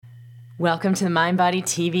Welcome to the Mind Body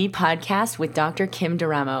TV podcast with Dr. Kim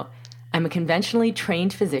D'Eramo. I'm a conventionally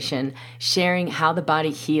trained physician sharing how the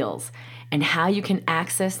body heals and how you can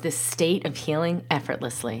access this state of healing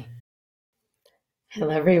effortlessly. Hello,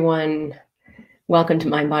 everyone. Welcome to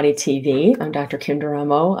Mind Body TV. I'm Dr. Kim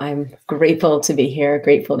D'Eramo. I'm grateful to be here,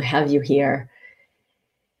 grateful to have you here.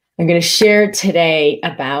 I'm going to share today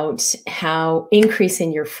about how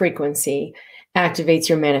increasing your frequency activates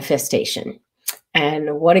your manifestation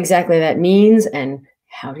and what exactly that means and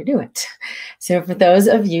how to do it. So for those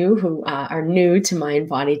of you who are new to Mind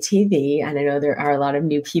Body TV, and I know there are a lot of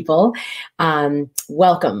new people,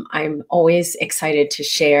 welcome. I'm always excited to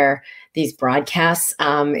share these broadcasts.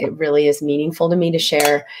 It really is meaningful to me to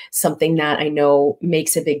share something that I know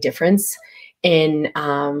makes a big difference in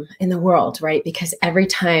the world, right? Because every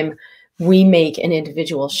time we make an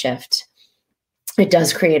individual shift, it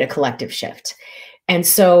does create a collective shift. And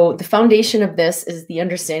so the foundation of this is the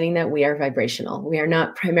understanding that we are vibrational. We are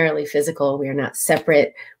not primarily physical. We are not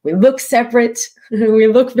separate. We look separate. We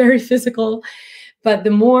look very physical. But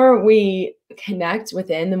the more we connect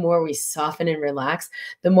within, the more we soften and relax,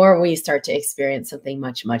 the more we start to experience something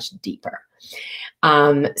much, much deeper.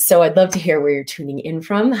 So I'd love to hear where you're tuning in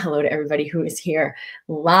from. Hello to everybody who is here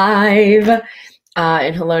live.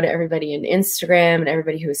 And hello to everybody in Instagram and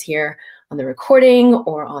everybody who's here on the recording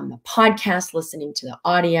or on the podcast, listening to the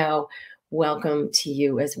audio. Welcome to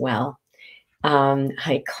you as well.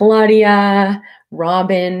 Hi, Claudia,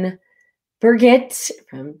 Robin, Birgit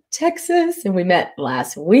from Texas, and we met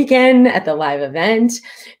last weekend at the live event.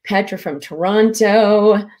 Petra from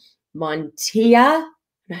Toronto, Montia, I'm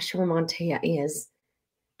not sure where Montia is.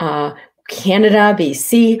 Canada,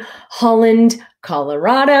 BC, Holland,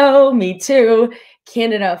 Colorado, me too.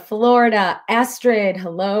 Canada, Florida, Astrid,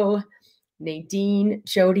 hello. Nadine,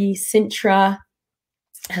 Jody, Sintra,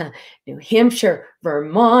 New Hampshire,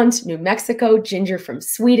 Vermont, New Mexico, Ginger from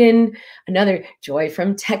Sweden, another Joy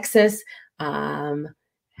from Texas. Hello.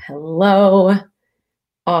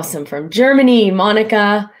 Awesome from Germany,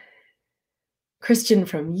 Monica, Christian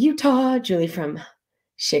from Utah, Julie from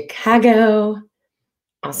Chicago.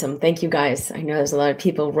 Awesome. Thank you guys. I know there's a lot of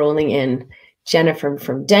people rolling in. Jennifer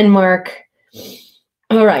from Denmark.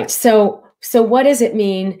 All right. So what does it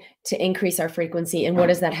mean to increase our frequency, and what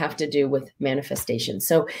does that have to do with manifestation?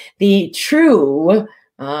 So the true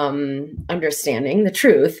understanding, the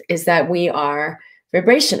truth is that we are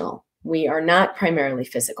vibrational. We are not primarily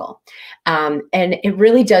physical. And it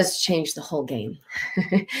really does change the whole game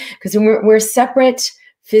because when we're separate,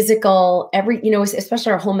 physical,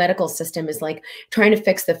 especially our whole medical system is like trying to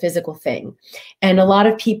fix the physical thing. And a lot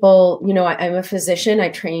of people, I'm a physician. I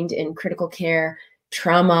trained in critical care,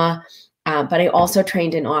 trauma, but I also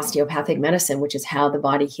trained in osteopathic medicine, which is how the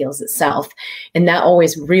body heals itself. And that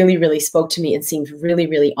always really, really spoke to me and seemed really,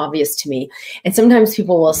 really obvious to me. And sometimes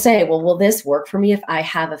people will say, well, will this work for me if I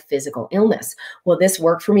have a physical illness? Will this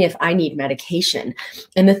work for me if I need medication?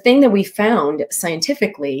 And the thing that we found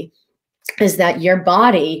scientifically is that your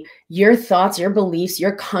body, your thoughts, your beliefs,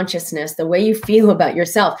 your consciousness, the way you feel about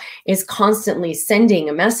yourself is constantly sending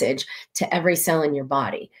a message to every cell in your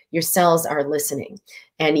body. Your cells are listening.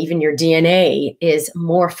 And even your DNA is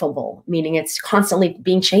morphable, meaning it's constantly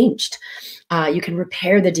being changed. You can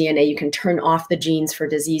repair the DNA. You can turn off the genes for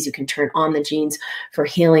disease. You can turn on the genes for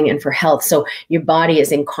healing and for health. So your body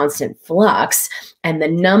is in constant flux. And the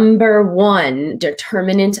number one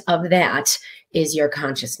determinant of that is your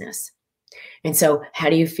consciousness. And so how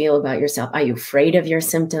do you feel about yourself? Are you afraid of your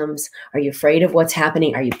symptoms? Are you afraid of what's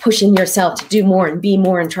happening? Are you pushing yourself to do more and be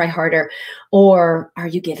more and try harder? Or are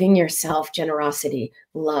you giving yourself generosity,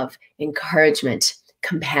 love, encouragement,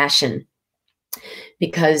 compassion?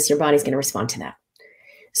 Because your body's going to respond to that.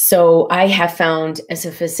 So I have found as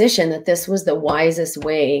a physician that this was the wisest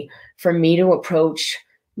way for me to approach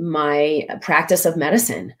my practice of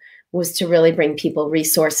medicine, was to really bring people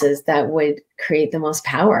resources that would create the most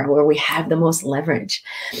power, where we have the most leverage.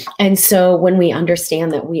 And so when we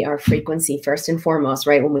understand that we are frequency first and foremost,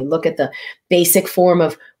 right? When we look at the basic form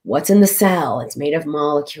of what's in the cell, it's made of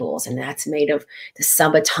molecules, and that's made of the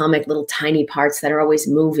subatomic little tiny parts that are always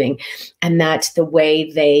moving. And that the way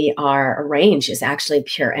they are arranged is actually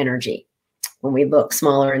pure energy. When we look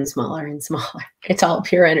smaller and smaller and smaller, it's all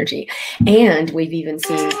pure energy. And we've even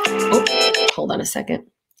seen, hold on a second.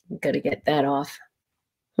 Got to get that off.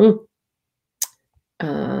 There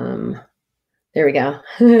we go.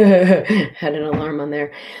 Had an alarm on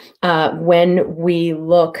there. When we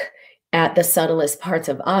look at the subtlest parts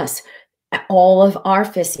of us, all of our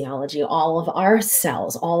physiology, all of our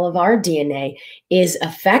cells, all of our DNA is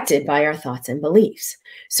affected by our thoughts and beliefs.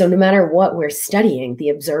 So no matter what we're studying, the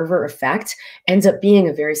observer effect ends up being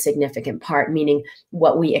a very significant part, meaning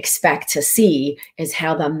what we expect to see is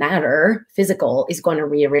how the matter, physical, is going to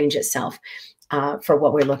rearrange itself for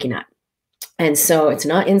what we're looking at. And so it's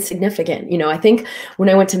not insignificant. I think when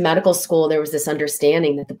I went to medical school, there was this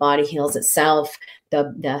understanding that the body heals itself,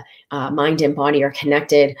 the mind and body are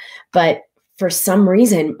connected. But for some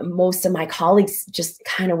reason, most of my colleagues just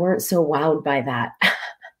kind of weren't so wowed by that.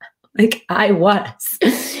 Like I was.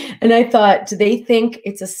 And I thought, do they think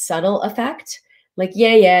it's a subtle effect? Like,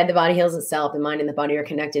 yeah, the body heals itself, the mind and the body are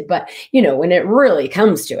connected. But, when it really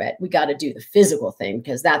comes to it, we got to do the physical thing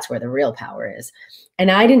because that's where the real power is.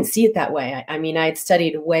 And I didn't see it that way. I mean, I'd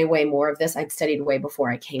studied way, way more of this. I'd studied way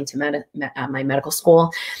before I came to my medical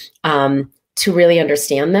school to really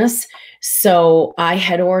understand this. So I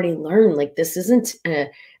had already learned, like, this isn't a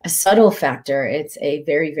subtle factor. It's a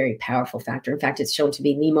very, very powerful factor. In fact, it's shown to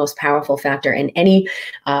be the most powerful factor in any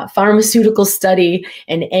pharmaceutical study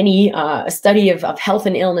and any study of health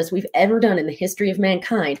and illness we've ever done in the history of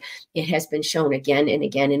mankind. It has been shown again and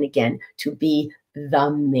again and again to be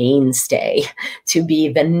the mainstay, to be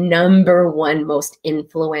the number one most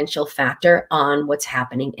influential factor on what's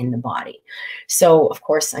happening in the body. So, of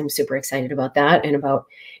course, I'm super excited about that and about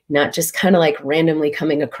not just kind of like randomly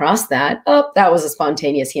coming across that. Oh, that was a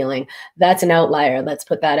spontaneous healing. That's an outlier. Let's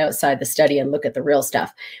put that outside the study and look at the real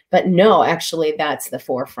stuff. But no, actually, that's the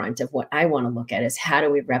forefront of what I want to look at is how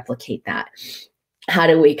do we replicate that? How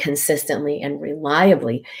do we consistently and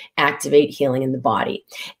reliably activate healing in the body?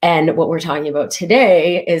 And what we're talking about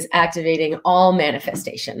today is activating all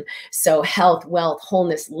manifestation. So health, wealth,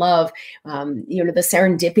 wholeness, love, the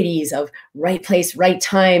serendipities of right place, right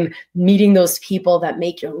time, meeting those people that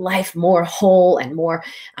make your life more whole and more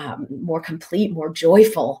complete, more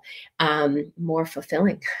joyful, more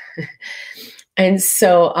fulfilling. And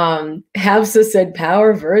so Havsa said,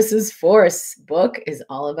 Power versus Force book is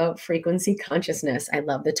all about frequency consciousness. I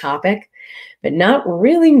love the topic, but not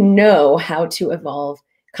really know how to evolve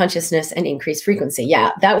consciousness and increase frequency.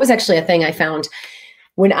 Yeah, that was actually a thing I found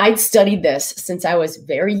when I'd studied this since I was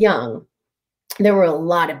very young. There were a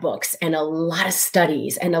lot of books and a lot of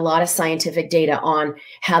studies and a lot of scientific data on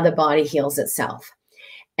how the body heals itself.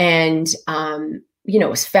 And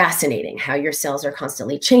it's fascinating how your cells are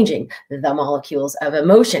constantly changing, the molecules of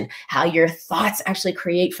emotion, how your thoughts actually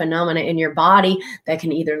create phenomena in your body that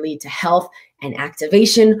can either lead to health and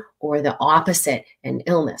activation or the opposite and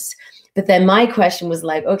illness. But then my question was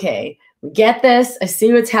like, okay, we get this. I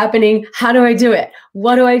see what's happening. How do I do it?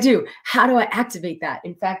 What do I do? How do I activate that?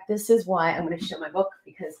 In fact, this is why I'm going to show my book,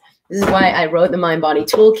 because this is why I wrote the Mind Body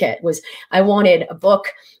Toolkit. Was I wanted a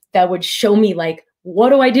book that would show me, like, what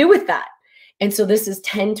do I do with that? And so this is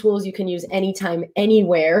 10 tools you can use anytime,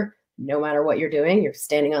 anywhere, no matter what you're doing. You're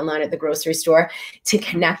standing online at the grocery store to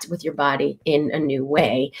connect with your body in a new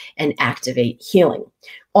way and activate healing.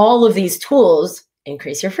 All of these tools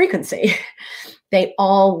increase your frequency. They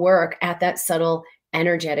all work at that subtle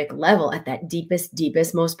energetic level, at that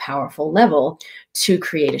deepest, most powerful level to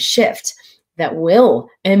create a shift that will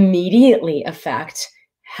immediately affect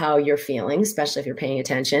how you're feeling, especially if you're paying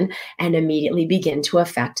attention, and immediately begin to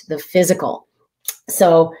affect the physical.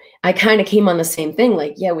 So I kind of came on the same thing.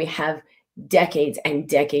 Like, yeah, we have decades and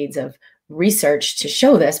decades of research to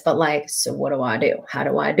show this, but like, so what do I do? How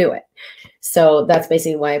do I do it? So that's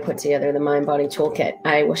basically why I put together the Mind Body Toolkit.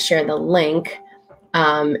 I will share the link.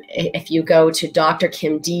 If you go to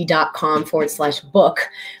drkimd.com/book,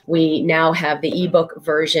 we now have the ebook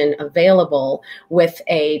version available with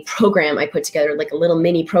a program I put together, like a little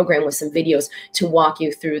mini program with some videos to walk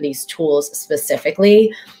you through these tools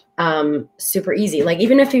specifically. Super easy. Like,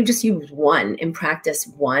 even if you just use one and practice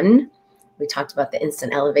one, we talked about the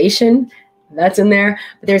instant elevation, that's in there,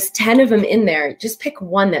 but there's 10 of them in there. Just pick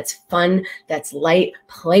one that's fun, that's light,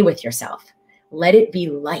 play with yourself. Let it be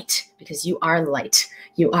light, because you are light.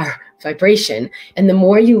 You are vibration. And the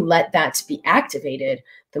more you let that be activated,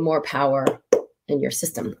 the more power in your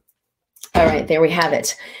system. All right, there we have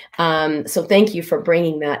it. So thank you for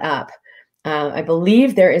bringing that up. I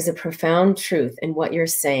believe there is a profound truth in what you're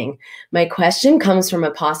saying. My question comes from a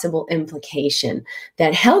possible implication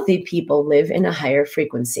that healthy people live in a higher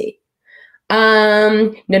frequency.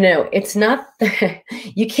 No, it's not.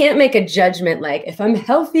 You can't make a judgment like, if I'm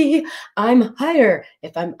healthy, I'm higher.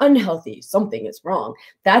 If I'm unhealthy, something is wrong.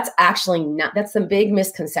 That's actually not, that's the big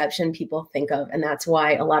misconception people think of. And that's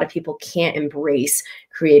why a lot of people can't embrace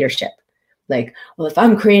creatorship. Like, well, if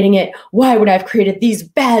I'm creating it, why would I have created these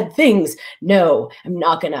bad things? No, I'm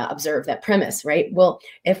not going to observe that premise, right? Well,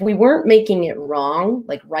 if we weren't making it wrong,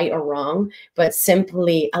 like right or wrong, but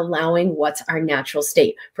simply allowing what's our natural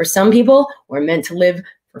state. For some people, we're meant to live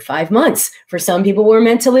for 5 months. For some people, we're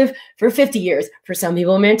meant to live for 50 years. For some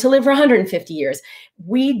people, we're meant to live for 150 years.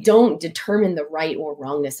 We don't determine the right or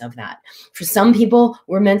wrongness of that. For some people,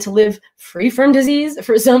 we're meant to live free from disease.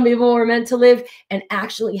 For some people, we're meant to live and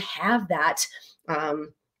actually have that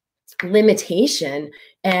limitation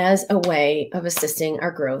as a way of assisting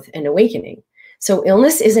our growth and awakening. So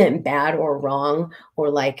illness isn't bad or wrong, or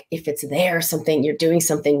like if it's there, something you're doing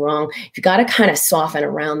something wrong. You got to kind of soften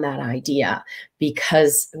around that idea,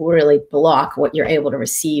 because it will really block what you're able to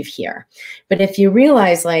receive here. But if you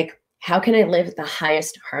realize, like, how can I live at the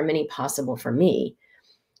highest harmony possible for me?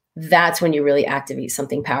 That's when you really activate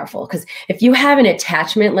something powerful. Because if you have an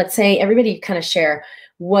attachment, let's say everybody kind of share,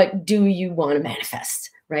 what do you want to manifest,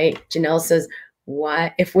 right? Janelle says,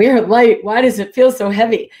 why, if we're light, why does it feel so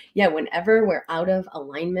heavy? Yeah, whenever we're out of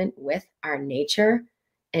alignment with our nature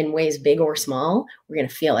in ways big or small, we're going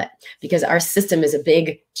to feel it, because our system is a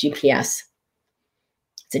big GPS.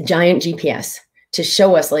 It's a giant GPS to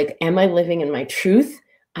show us, like, am I living in my truth?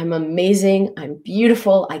 I'm amazing. I'm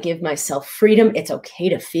beautiful. I give myself freedom. It's okay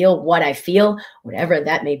to feel what I feel, whatever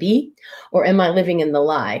that may be. Or am I living in the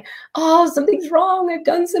lie? Oh, something's wrong. I've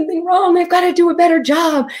done something wrong. I've got to do a better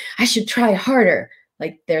job. I should try harder.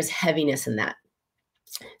 Like, there's heaviness in that.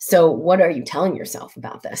 So what are you telling yourself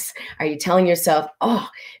about this? Are you telling yourself, oh,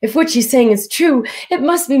 if what she's saying is true, it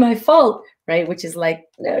must be my fault, right? Which is like,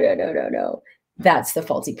 no. That's the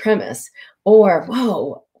faulty premise. Or,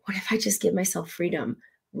 whoa, what if I just give myself freedom,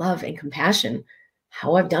 love, and compassion?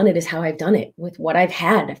 How I've done it is how I've done it with what I've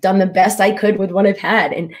had. I've done the best I could with what I've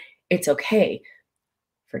had, and it's okay.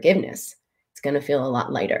 Forgiveness. It's going to feel a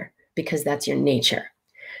lot lighter, because that's your nature.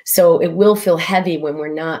 So it will feel heavy when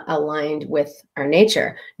we're not aligned with our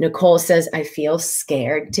nature. Nicole says, I feel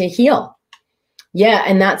scared to heal. Yeah,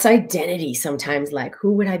 and that's identity sometimes. Like,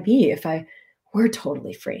 who would I be if I were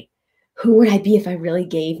totally free? Who would I be if I really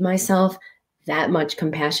gave myself that much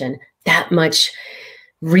compassion, that much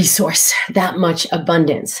resource, that much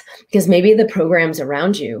abundance? Because maybe the programs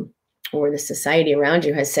around you or the society around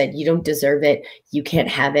you has said, you don't deserve it, you can't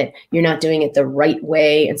have it, you're not doing it the right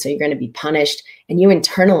way, and so you're going to be punished. And you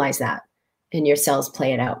internalize that, and your cells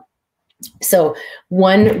play it out. So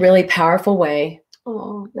one really powerful way,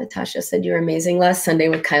 oh, Natasha said you're amazing last Sunday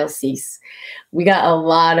with Kyle Cease. We got a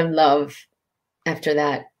lot of love after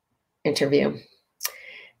that interview.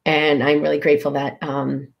 And I'm really grateful that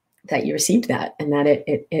that you received that, and that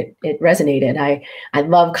it resonated. I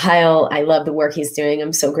love Kyle. I love the work he's doing.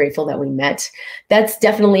 I'm so grateful that we met. That's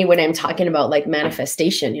definitely what I'm talking about, like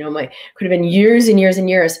manifestation. You know, could have been years and years and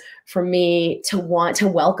years for me to want to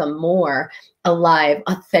welcome more alive,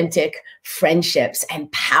 authentic friendships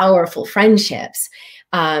and powerful friendships.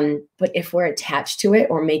 But if we're attached to it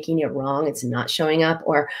or making it wrong, it's not showing up,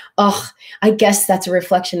 or, oh, I guess that's a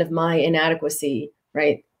reflection of my inadequacy,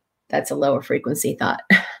 right? That's a lower frequency thought.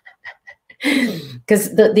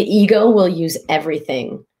 Because the ego will use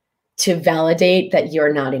everything to validate that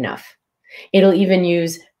you're not enough. It'll even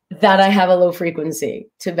use that I have a low frequency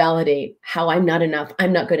to validate how I'm not enough,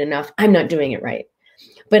 I'm not good enough, I'm not doing it right.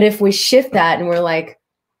 But if we shift that and we're like,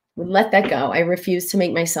 we let that go, I refuse to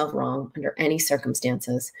make myself wrong under any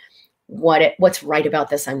circumstances. What's right about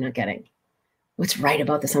this I'm not getting? What's right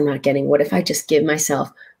about this I'm not getting? What if I just give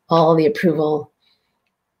myself all the approval,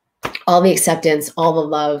 all the acceptance, all the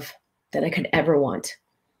love that I could ever want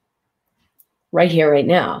right here, right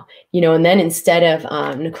now? You know, and then instead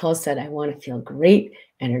of, Nicole said, I want to feel great,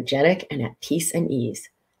 energetic, and at peace and ease.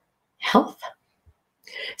 Health.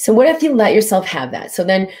 So what if you let yourself have that? So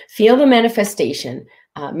then feel the manifestation,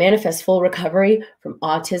 manifest full recovery from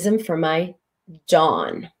autism for my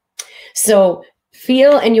Dawn. So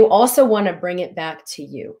feel, and you also want to bring it back to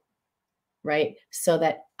you, right? So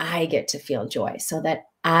that I get to feel joy, so that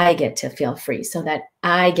I get to feel free, so that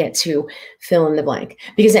I get to fill in the blank.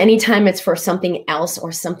 Because anytime it's for something else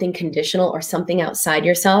or something conditional or something outside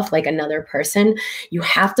yourself, like another person, you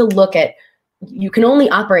have to look at, you can only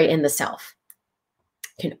operate in the self.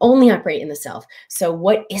 Can only operate in the self. So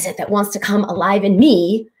what is it that wants to come alive in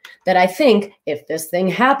me that I think if this thing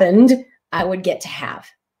happened, I would get to have?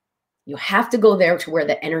 You have to go there to where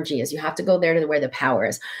the energy is. You have to go there to where the power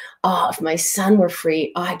is. Oh, if my son were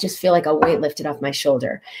free, oh, I just feel like a weight lifted off my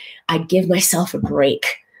shoulder. I'd give myself a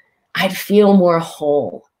break. I'd feel more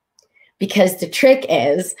whole. Because the trick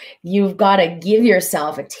is you've got to give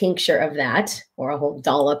yourself a tincture of that, or a whole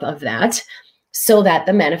dollop of that, so that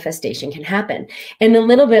the manifestation can happen. And a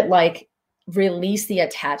little bit like release the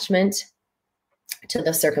attachment to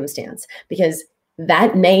the circumstance, because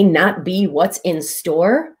that may not be what's in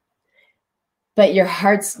store, but your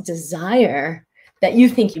heart's desire that you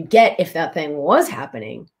think you get if that thing was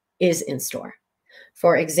happening is in store.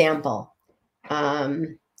 For example,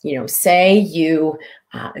 say you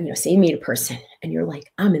meet a person and you're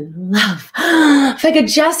like, I'm in love. If I could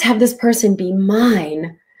just have this person be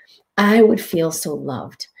mine, I would feel so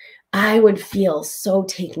loved. I would feel so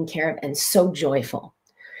taken care of and so joyful.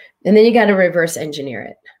 And then you got to reverse engineer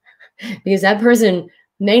it, because that person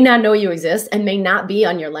may not know you exist and may not be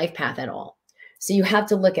on your life path at all. So you have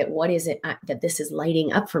to look at, what is it that this is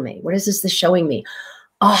lighting up for me? What is this showing me?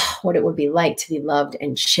 Oh, what it would be like to be loved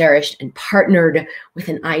and cherished and partnered with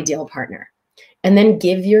an ideal partner. And then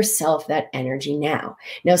give yourself that energy now.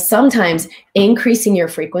 Now, sometimes increasing your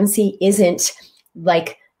frequency isn't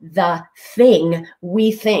like the thing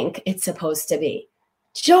we think it's supposed to be.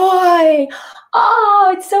 Joy.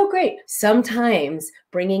 Oh, it's so great. Sometimes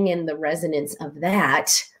bringing in the resonance of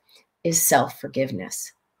that is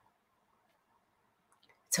self-forgiveness.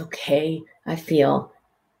 It's okay. I feel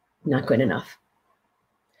not good enough.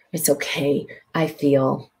 It's okay. I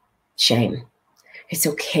feel shame. It's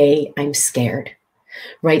okay. I'm scared.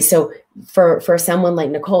 Right? So for someone like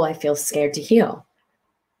Nicole, I feel scared to heal.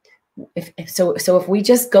 If we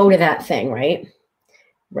just go to that thing, right?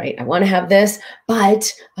 I want to have this,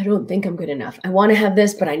 but I don't think I'm good enough. I want to have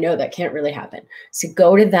this, but I know that can't really happen. So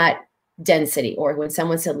go to that density. Or when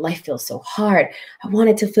someone said, life feels so hard, I want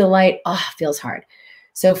it to feel light. Oh, it feels hard.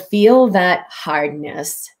 So feel that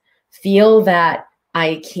hardness. Feel that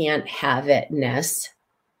I can't have itness.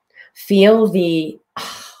 Feel the I'll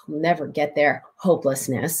never get there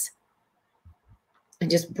hopelessness. And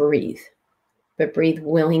just breathe. But breathe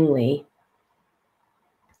willingly,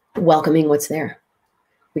 welcoming what's there.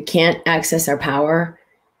 We can't access our power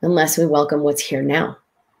unless we welcome what's here now.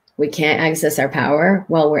 We can't access our power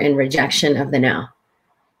while we're in rejection of the now.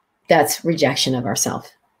 That's rejection of ourselves.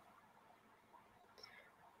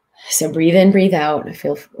 So breathe in, breathe out.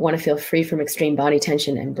 I want to feel free from extreme body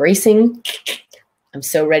tension and bracing. I'm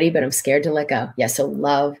so ready, but I'm scared to let go. Yeah, so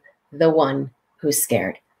love the one who's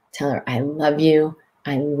scared. Tell her, I love you.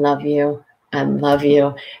 I love you. I love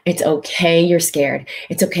you. It's okay you're scared.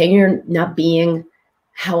 It's okay you're not being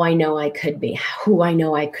how I know I could be, who I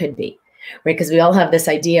know I could be, right? Because we all have this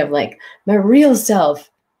idea of like my real self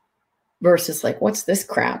versus like, what's this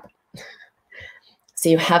crap? So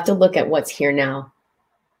you have to look at what's here now.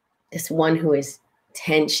 This one who is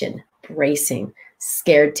tension, bracing,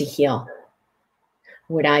 scared to heal.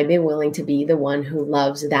 Would I be willing to be the one who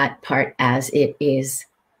loves that part as it is?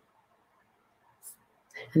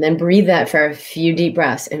 And then breathe that for a few deep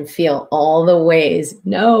breaths and feel all the ways,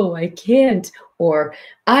 no, I can't, or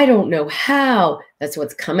I don't know how. That's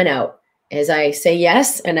what's coming out. As I say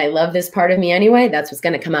yes, and I love this part of me anyway, that's what's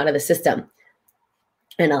going to come out of the system.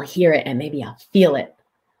 And I'll hear it and maybe I'll feel it.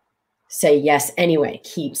 Say yes anyway.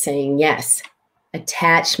 Keep saying yes.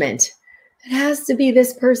 Attachment. It has to be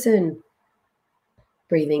this person.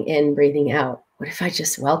 Breathing in, breathing out. What if I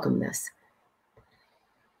just welcome this?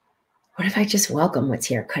 What if I just welcome what's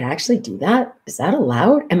here? Could I actually do that? Is that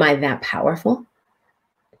allowed? Am I that powerful?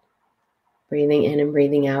 Breathing in and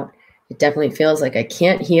breathing out. It definitely feels like I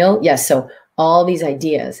can't heal. Yes, so all these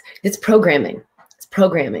ideas. It's programming. It's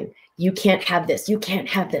programming. You can't have this. You can't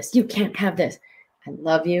have this. You can't have this. I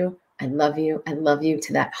love you. I love you. I love you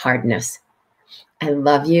to that hardness. I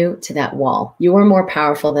love you to that wall. You are more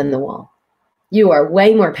powerful than the wall. You are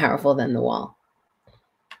way more powerful than the wall.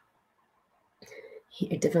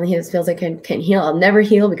 It definitely feels like I can't heal. I'll never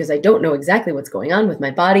heal because I don't know exactly what's going on with my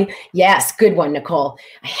body. Yes, good one, Nicole.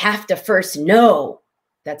 I have to first know.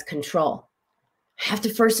 That's control. I have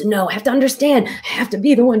to first know. I have to understand. I have to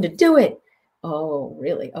be the one to do it. Oh,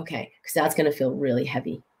 really? Okay, because that's going to feel really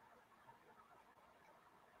heavy.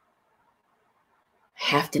 I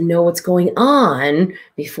have to know what's going on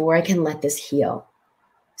before I can let this heal.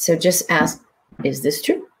 So just ask, is this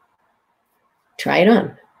true? Try it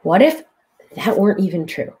on. What if that weren't even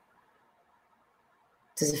true?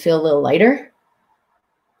 Does it feel a little lighter?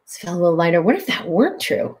 Does it feel a little lighter? What if that weren't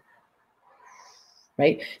true?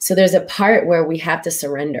 Right? So there's a part where we have to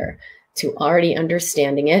surrender to already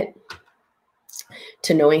understanding it,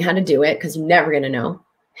 to knowing how to do it, because you're never going to know.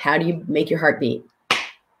 How do you make your heart beat?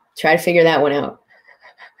 Try to figure that one out.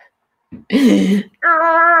 Oh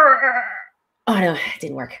no, it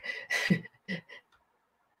didn't work.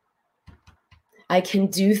 I can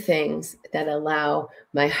do things that allow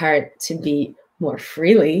my heart to beat more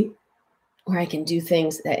freely, or I can do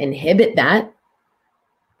things that inhibit that,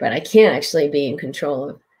 but I can't actually be in control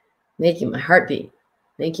of making my heart beat.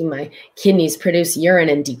 making my kidneys produce urine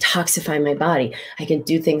and detoxify my body. I can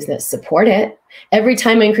do things that support it. Every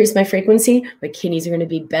time I increase my frequency, my kidneys are going to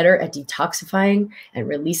be better at detoxifying and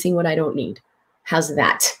releasing what I don't need. How's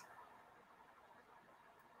that?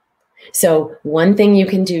 So one thing you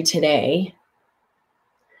can do today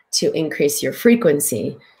to increase your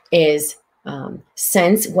frequency is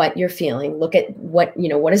sense what you're feeling. Look at what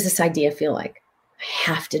does this idea feel like?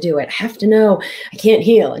 I have to do it. I have to know. I can't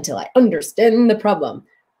heal until I understand the problem.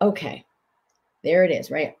 Okay, there it is,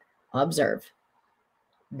 right? Observe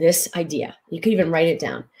this idea. You could even write it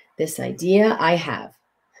down. This idea I have.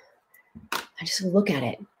 I just look at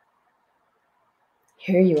it.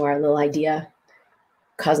 Here you are, little idea,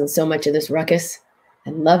 causing so much of this ruckus. I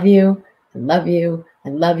love you. I love you. I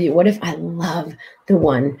love you. What if I love the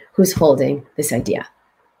one who's holding this idea?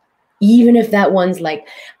 Even if that one's like,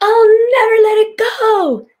 I'll never let it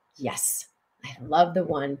go. Yes, I love the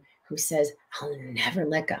one who says, I'll never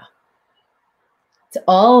let go. So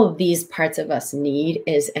all of these parts of us need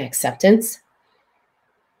is acceptance,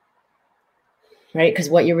 right? Because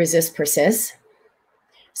what you resist persists.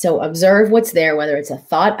 So observe what's there, whether it's a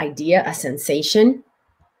thought, idea, a sensation.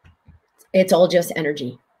 It's all just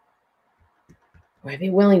energy. Would I be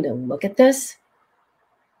willing to look at this?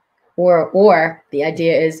 Or the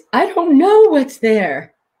idea is, I don't know what's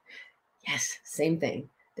there. Yes, same thing.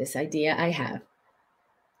 This idea I have.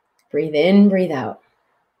 Breathe in, breathe out.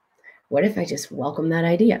 What if I just welcome that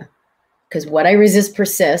idea? Because what I resist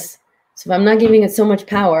persists. So if I'm not giving it so much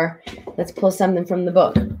power, let's pull something from the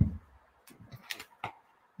book.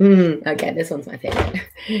 Okay, this one's my favorite.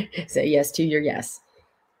 Say yes to your yes.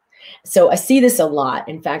 So I see this a lot.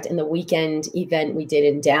 In fact, in the weekend event we did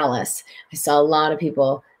in Dallas, I saw a lot of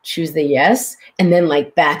people choose the yes and then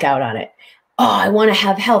like back out on it. Oh, I want to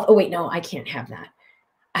have health. Oh, wait, no, I can't have that.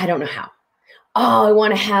 I don't know how. Oh, I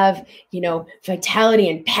want to have, vitality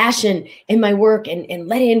and passion in my work and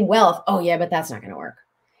let in wealth. Oh, yeah, but that's not going to work.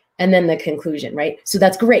 And then the conclusion, right? So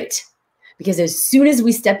that's great. Because as soon as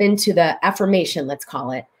we step into the affirmation, let's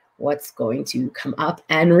call it, what's going to come up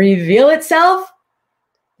and reveal itself?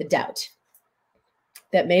 The doubt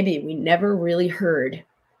that maybe we never really heard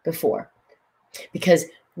before. Because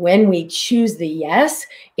when we choose the yes,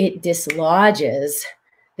 it dislodges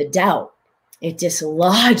the doubt. It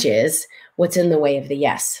dislodges what's in the way of the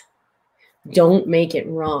yes. Don't make it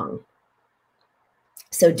wrong.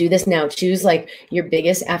 So do this now. Choose like your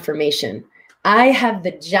biggest affirmation. I have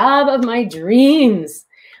the job of my dreams.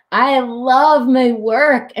 I love my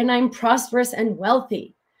work and I'm prosperous and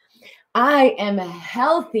wealthy. I am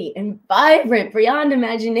healthy and vibrant beyond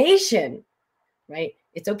imagination, right?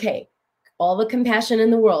 It's okay. All the compassion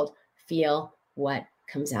in the world, feel what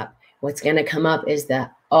comes up. What's going to come up is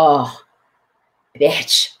the, oh,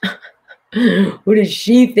 bitch. Who does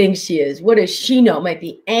she think she is? What does she know? It might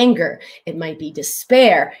be anger. It might be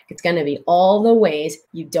despair. It's going to be all the ways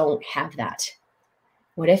you don't have that.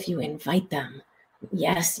 What if you invite them?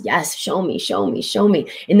 Yes, yes, show me, show me, show me.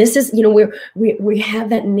 And this is, we have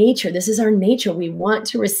that nature. This is our nature. We want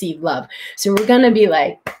to receive love. So we're going to be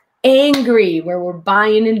like angry where we're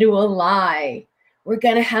buying into a lie. We're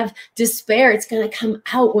going to have despair. It's going to come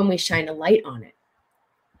out when we shine a light on it.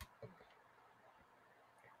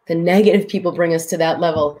 The negative people bring us to that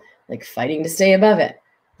level, like fighting to stay above it.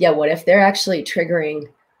 Yeah, what if they're actually triggering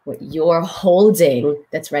what you're holding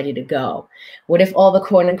that's ready to go? What if all the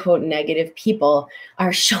quote unquote negative people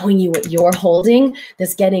are showing you what you're holding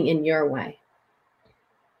that's getting in your way?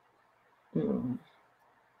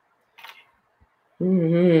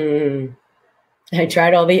 I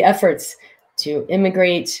tried all the efforts to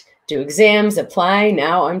immigrate, do exams, apply.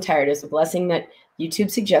 Now I'm tired. It's a blessing that YouTube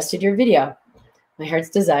suggested your video. My heart's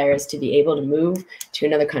desire is to be able to move to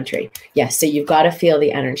another country. Yes, so you've got to feel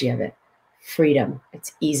the energy of it. Freedom.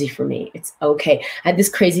 It's easy for me. It's okay. I had this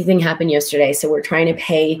crazy thing happen yesterday. So we're trying to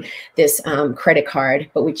pay this credit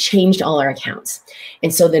card, but we changed all our accounts.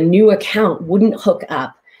 And so the new account wouldn't hook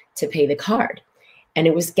up to pay the card. And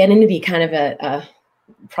it was getting to be kind of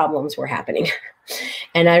problems were happening.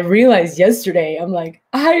 And I realized yesterday, I'm like,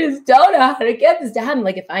 I just don't know how to get this to happen.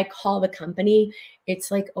 Like if I call the company,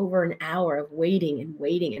 it's like over an hour of waiting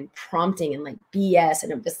and prompting and like BS.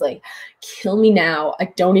 And I'm just like, kill me now. I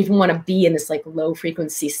don't even want to be in this like low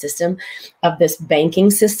frequency system of this banking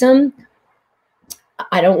system.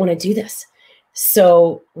 I don't want to do this.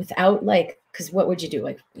 So without like, because what would you do?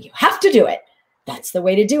 Like, you have to do it. That's the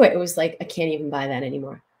way to do it. It was like, I can't even buy that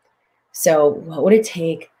anymore. So what would it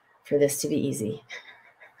take for this to be easy?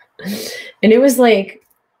 And it was like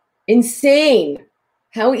insane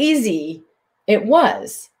how easy it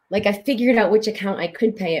was. Like I figured out which account I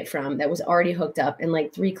could pay it from that was already hooked up, and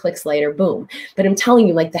like 3 clicks later, boom. But I'm telling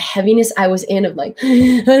you, like the heaviness I was in of like,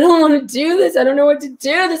 I don't want to do this. I don't know what to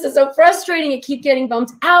do. This is so frustrating. It keeps getting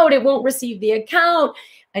bumped out. It won't receive the account.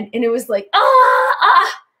 And it was like,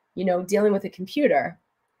 dealing with a computer.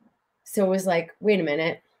 So it was like, wait a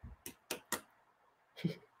minute.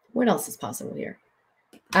 What else is possible here?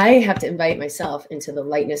 I have to invite myself into the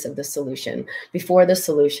lightness of the solution before the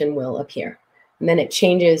solution will appear. And then it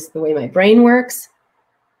changes the way my brain works,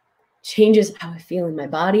 changes how I feel in my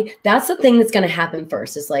body. That's the thing that's going to happen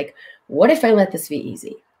first is like, what if I let this be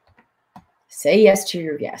easy? Say yes to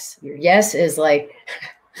your yes. Your yes is like,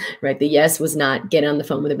 right? The yes was not get on the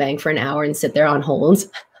phone with a bank for an hour and sit there on hold.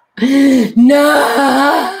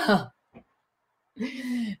 No.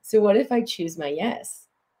 So what if I choose my yes?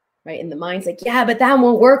 Right? And the mind's like, yeah, but that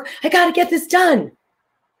won't work. I got to get this done.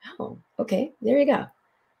 Oh, okay. There you go.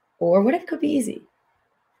 Or what if it could be easy?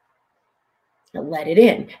 I let it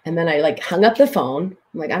in. And then I like hung up the phone.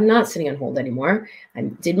 I'm like, I'm not sitting on hold anymore. I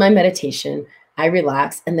did my meditation. I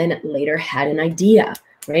relaxed and then later had an idea,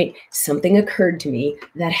 right? Something occurred to me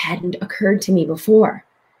that hadn't occurred to me before.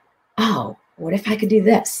 Oh, what if I could do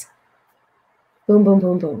this? Boom, boom,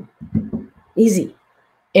 boom, boom. Easy.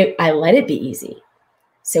 I let it be easy.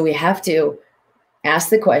 So we have to ask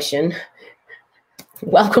the question,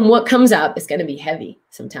 welcome what comes up. It's going to be heavy,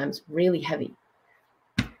 sometimes really heavy.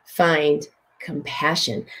 Find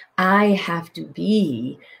compassion. I have to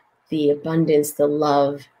be the abundance, the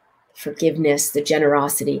love, forgiveness, the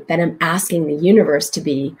generosity that I'm asking the universe to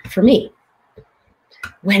be for me.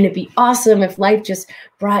 Wouldn't it be awesome if life just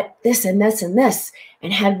brought this and this and this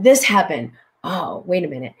and had this happen? Oh, wait a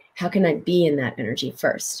minute. How can I be in that energy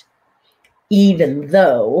first? Even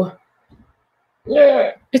though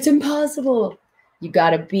it's impossible. You got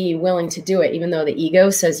to be willing to do it, even though the ego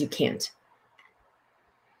says you can't.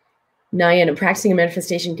 Nyan, I'm practicing a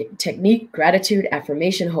manifestation technique, gratitude,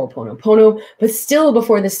 affirmation, Ho'oponopono, but still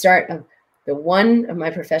before the start of the one of my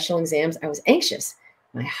professional exams, I was anxious.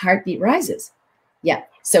 My heartbeat rises. Yeah,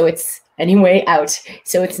 so it's anyway out.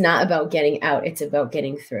 So it's not about getting out. It's about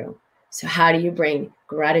getting through. So how do you bring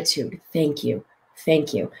gratitude? Thank you.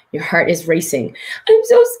 Thank you. Your heart is racing. I'm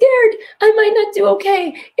so scared. I might not do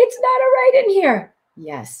okay. It's not all right in here.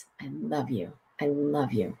 Yes, I love you. I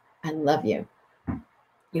love you. I love you.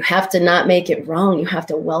 You have to not make it wrong. You have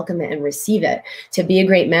to welcome it and receive it. To be a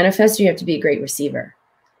great manifestor, you have to be a great receiver.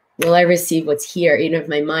 Will I receive what's here? Even if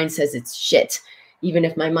my mind says it's shit. Even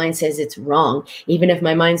if my mind says it's wrong. Even if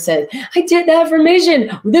my mind says, I did the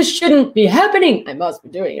affirmation. This shouldn't be happening. I must be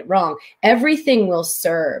doing it wrong. Everything will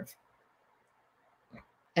serve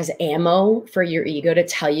as ammo for your ego to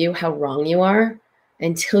tell you how wrong you are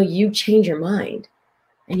until you change your mind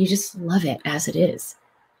and you just love it as it is.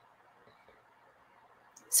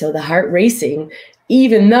 So the heart racing,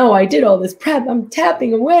 even though I did all this prep, I'm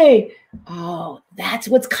tapping away. Oh, that's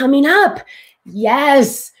what's coming up.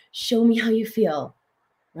 Yes. Show me how you feel,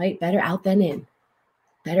 right? Better out than in.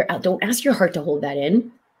 Better out. Don't ask your heart to hold that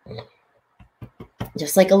in.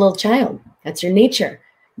 Just like a little child. That's your nature.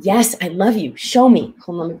 Yes, I love you. Show me.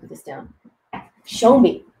 Hold on, let me put this down. Show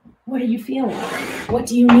me. What are you feeling? What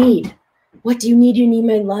do you need? What do you need? You need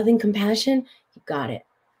my love and compassion? You got it.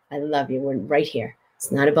 I love you. We're right here.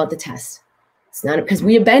 It's not about the test. It's not because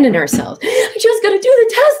we abandon ourselves. I just got to do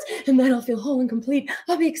the test and then I'll feel whole and complete.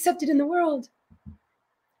 I'll be accepted in the world.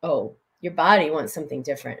 Oh, your body wants something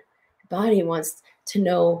different. Your body wants to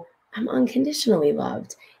know I'm unconditionally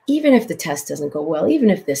loved. Even if the test doesn't go well, even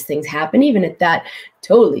if this thing's happen, even if that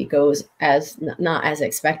totally goes as not as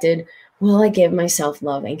expected, will I give myself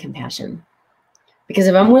love and compassion? Because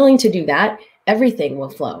if I'm willing to do that, everything will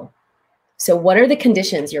flow. So what are the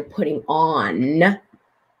conditions you're putting on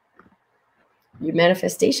your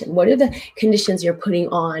manifestation? What are the conditions you're putting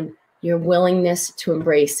on your willingness to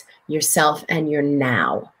embrace yourself and your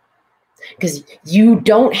now? Because you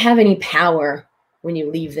don't have any power when you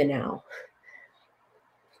leave the now.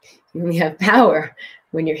 You only have power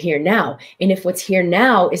when you're here now. And if what's here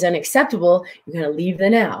now is unacceptable, you're going to leave the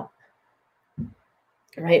now.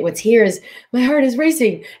 All right? What's here is, my heart is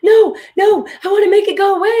racing. No, I want to make it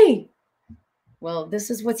go away. Well, this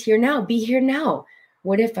is what's here now. Be here now.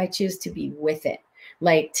 What if I choose to be with it?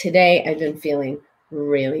 Like today, I've been feeling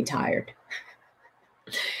really tired.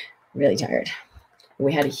 Really tired.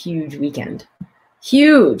 We had a huge weekend.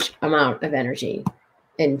 Huge amount of energy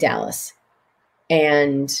in Dallas.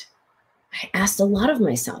 And I asked a lot of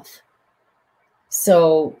myself.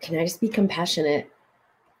 So can I just be compassionate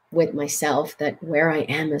with myself that where I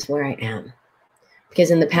am is where I am? Because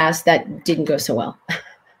in the past, that didn't go so well.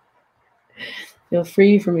 Feel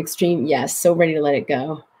free from extreme. Yes. So ready to let it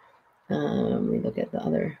go. We look at the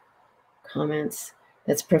other comments.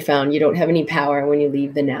 That's profound. You don't have any power when you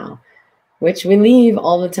leave the now, which we leave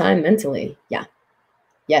all the time mentally. Yeah.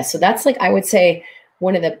 Yeah. So that's like, I would say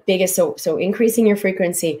one of the biggest, so increasing your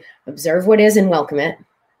frequency, observe what is and welcome it.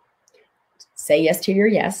 Say yes to your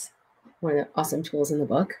yes. One of the awesome tools in the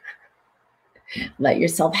book. Let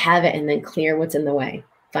yourself have it and then clear what's in the way.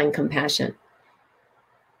 Find compassion.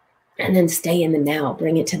 And then stay in the now.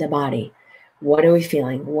 Bring it to the body. What are we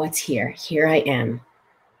feeling? What's here? Here I am.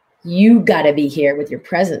 You got to be here with your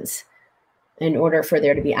presence in order for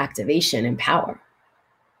there to be activation and power.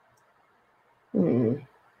 You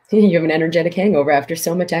have an energetic hangover after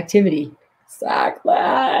so much activity.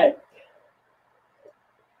 Exactly.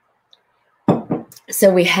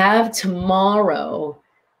 So we have tomorrow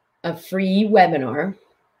a free webinar,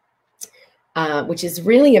 which is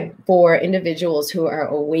really for individuals who are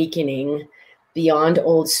awakening beyond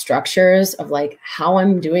old structures of like how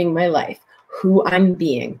I'm doing my life, who I'm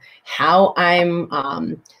being, how I'm,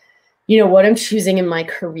 what I'm choosing in my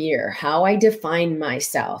career, how I define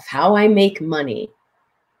myself, how I make money,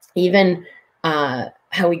 even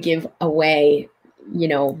how we give away,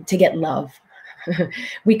 to get love.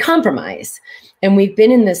 We compromise. And we've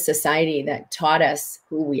been in this society that taught us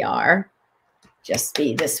who we are, just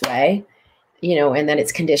be this way, and then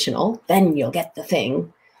it's conditional, then you'll get the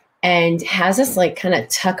thing, and has us like kind of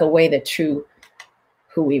tuck away the true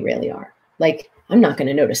who we really are. Like, I'm not going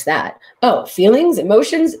to notice that. Oh, feelings,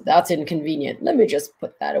 emotions, that's inconvenient. Let me just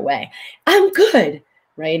put that away. I'm good,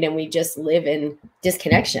 right? And we just live in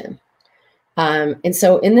disconnection. And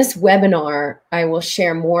so in this webinar, I will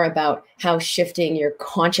share more about how shifting your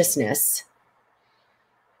consciousness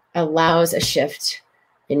allows a shift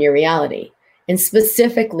in your reality. And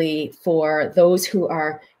specifically for those who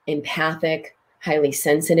are empathic, highly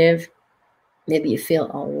sensitive, maybe you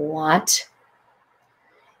feel a lot,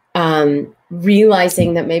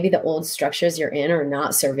 realizing that maybe the old structures you're in are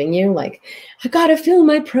not serving you. Like, I got to fill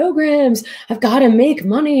my programs. I've got to make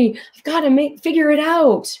money. I've got to figure it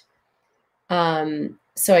out.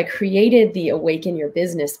 So I created the Awaken Your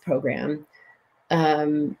Business program,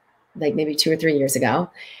 like maybe 2 or 3 years ago.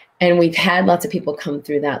 And we've had lots of people come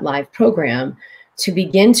through that live program to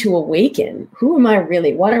begin to awaken. Who am I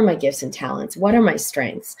really? What are my gifts and talents? What are my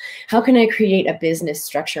strengths? How can I create a business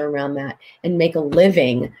structure around that and make a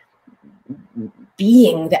living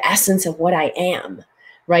being the essence of what I am,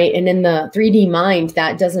 right? And in the 3D mind,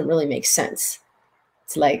 that doesn't really make sense.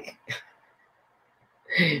 It's like,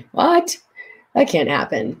 what? That can't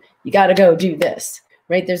happen. You got to go do this,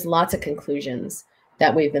 right? There's lots of conclusions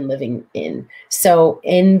that we've been living in. So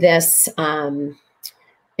in this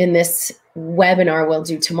webinar we'll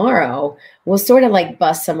do tomorrow, we'll sort of like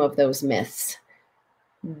bust some of those myths,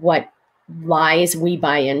 what lies we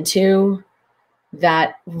buy into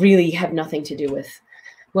that really have nothing to do with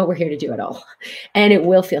what we're here to do at all. And it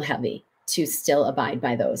will feel heavy to still abide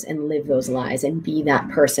by those and live those lies and be that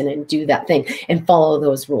person and do that thing and follow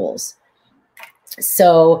those rules.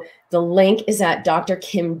 So the link is at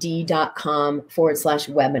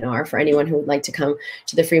drkimd.com/webinar for anyone who would like to come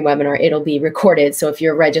to the free webinar. It'll be recorded. So if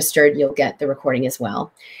you're registered, you'll get the recording as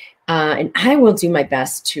well. And I will do my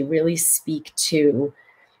best to really speak to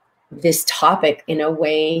this topic in a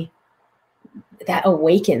way that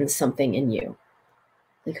awakens something in you.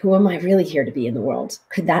 Like, who am I really here to be in the world?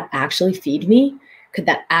 Could that actually feed me? Could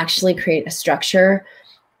that actually create a structure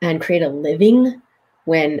and create a living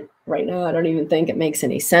when right now I don't even think it makes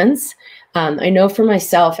any sense? I know for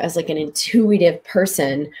myself as like an intuitive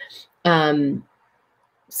person,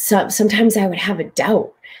 sometimes I would have a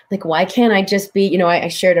doubt. Like, why can't I just be, I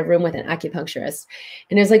shared a room with an acupuncturist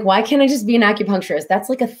and it was like, why can't I just be an acupuncturist? That's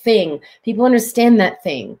like a thing. People understand that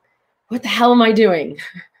thing. What the hell am I doing?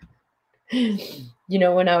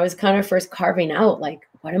 When I was kind of first carving out, like,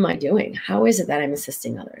 what am I doing? How is it that I'm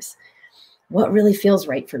assisting others? What really feels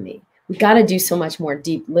right for me? We got to do so much more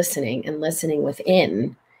deep listening and listening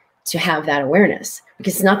within to have that awareness,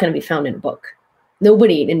 because it's not going to be found in a book.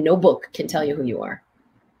 Nobody in no book can tell you who you are.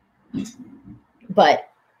 But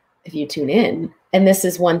if you tune in, and this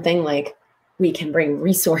is one thing, like, we can bring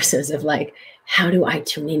resources of like, how do I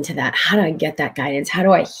tune into that? How do I get that guidance? How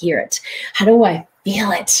do I hear it? How do I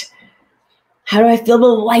feel it? How do I feel the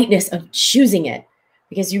lightness of choosing it?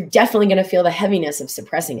 Because you're definitely going to feel the heaviness of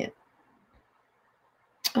suppressing it.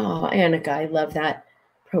 Oh, Annika, I love that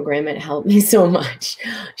program. It helped me so much.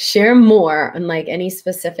 Share more on like any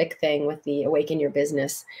specific thing with the Awaken Your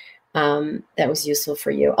Business that was useful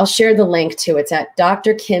for you. I'll share the link too. It's at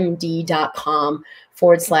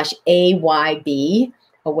drkimd.com/AYB,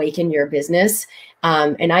 Awaken Your Business.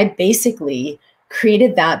 And I basically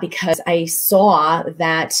created that because I saw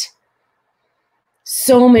that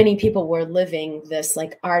so many people were living this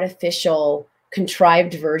like artificial,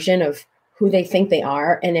 contrived version of who they think they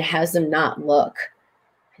are, and it has them not look,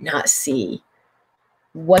 not see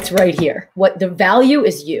what's right here. What the value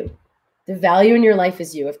is you. The value in your life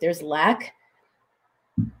is you. If there's lack,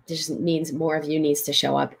 this means more of you needs to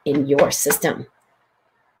show up in your system.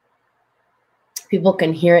 People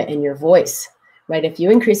can hear it in your voice, right? If you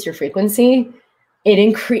increase your frequency,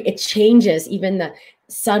 it changes even the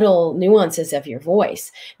subtle nuances of your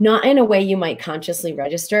voice, not in a way you might consciously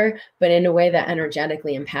register, but in a way that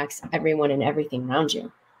energetically impacts everyone and everything around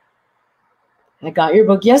you. I got your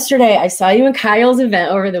book yesterday. I saw you in Kyle's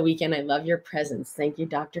event over the weekend. I love your presence. Thank you,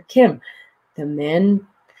 Dr. Kim. The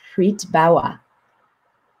Manpreet Bawa.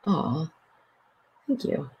 Oh, thank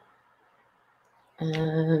you.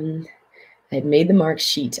 I'd made the mark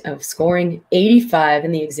sheet of scoring 85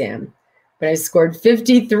 in the exam, but I scored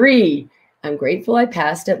 53. I'm grateful I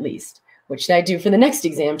passed at least. What should I do for the next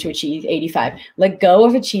exam to achieve 85? Let go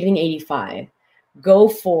of achieving 85. Go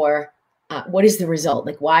for what is the result?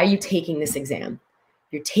 Like, why are you taking this exam?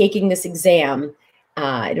 You're taking this exam.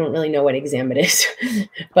 I don't really know what exam it is,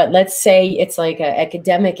 but let's say it's like an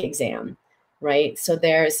academic exam, right? So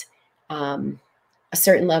there's a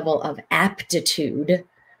certain level of aptitude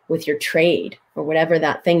with your trade or whatever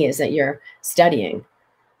that thing is that you're studying.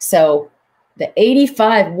 So the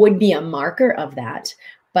 85 would be a marker of that,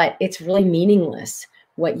 but it's really meaningless.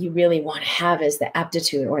 What you really want to have is the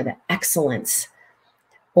aptitude or the excellence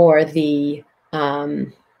or the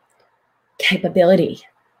capability.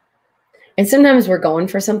 And sometimes we're going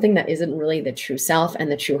for something that isn't really the true self and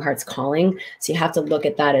the true heart's calling. So you have to look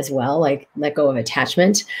at that as well, like let go of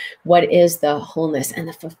attachment. What is the wholeness and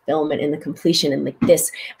the fulfillment and the completion? And like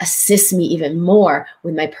this assists me even more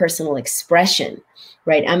with my personal expression,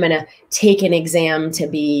 right? I'm going to take an exam to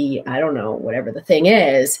be, I don't know, whatever the thing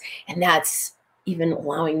is. And that's even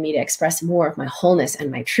allowing me to express more of my wholeness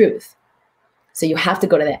and my truth. So you have to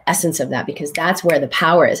go to the essence of that because that's where the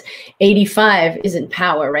power is. 85 isn't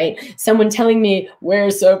power, right? Someone telling me, we're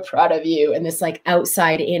so proud of you. And this like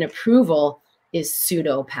outside in approval is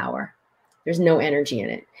pseudo power. There's no energy in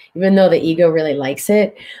it. Even though the ego really likes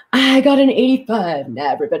it. I got an 85.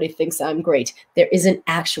 Now everybody thinks I'm great. There isn't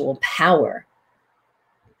actual power.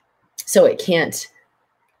 So it can't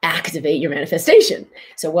activate your manifestation.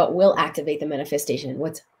 So what will activate the manifestation?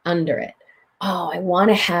 What's under it? Oh, I want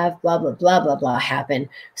to have blah, blah, blah, blah, blah happen.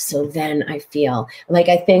 So then I feel like,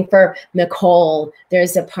 I think for Nicole,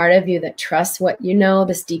 there's a part of you that trusts what you know,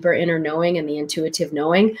 this deeper inner knowing and the intuitive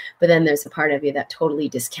knowing, but then there's a part of you that totally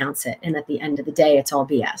discounts it. And at the end of the day, it's all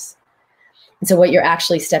BS. And so what you're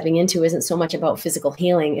actually stepping into isn't so much about physical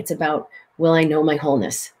healing. It's about, will I know my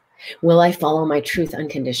wholeness? Will I follow my truth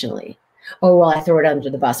unconditionally? Or will I throw it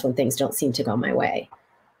under the bus when things don't seem to go my way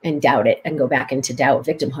and doubt it and go back into doubt,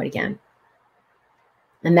 victimhood again?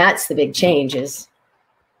 And that's the big change is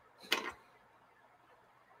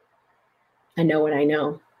I know what I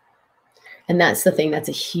know. And that's the thing that's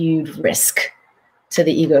a huge risk to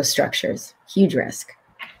the ego structures, huge risk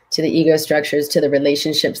to the ego structures, to the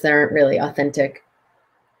relationships that aren't really authentic.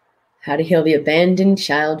 How to heal the abandoned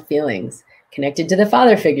child feelings connected to the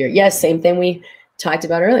father figure. Yes, same thing we talked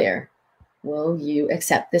about earlier. Will you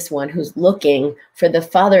accept this one who's looking for the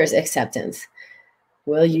father's acceptance?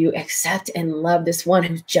 Will you accept and love this one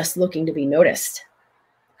who's just looking to be noticed,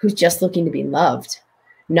 who's just looking to be loved?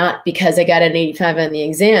 Not because I got an 85 on the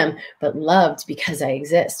exam, but loved because I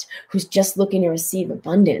exist, who's just looking to receive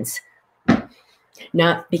abundance.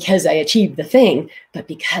 Not because I achieved the thing, but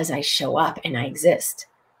because I show up and I exist.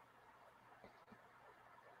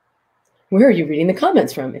 Where are you reading the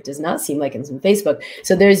comments from? It does not seem like it's on Facebook.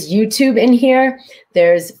 So there's YouTube in here.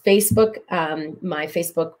 There's Facebook, my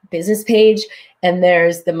Facebook business page, and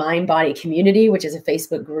there's the Mind Body Community, which is a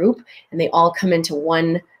Facebook group, and they all come into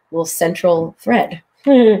one little central thread,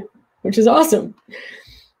 which is awesome.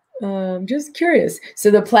 Just curious.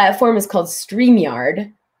 So the platform is called StreamYard,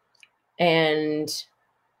 and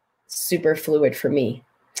super fluid for me.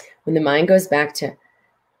 When the mind goes back to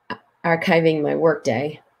archiving my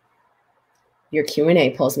workday, your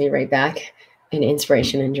Q&A pulls me right back in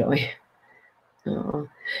inspiration and joy. Oh,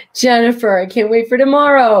 Jennifer, I can't wait for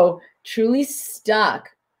tomorrow. Truly stuck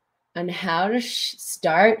on how to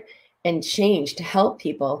start and change to help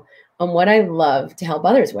people on what I love to help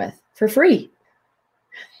others with for free.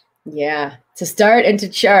 Yeah, to start and to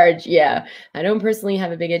charge. Yeah, I don't personally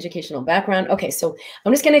have a big educational background. Okay, so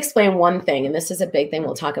I'm just going to explain one thing, and this is a big thing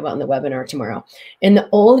we'll talk about in the webinar tomorrow. In the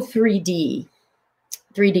old 3D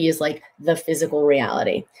is like the physical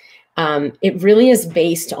reality. It really is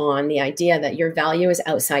based on the idea that your value is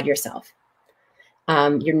outside yourself.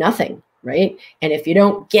 You're nothing. right? And if you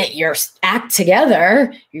don't get your act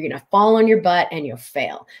together, you're going to fall on your butt and you'll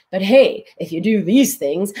fail. But hey, if you do these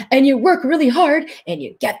things and you work really hard and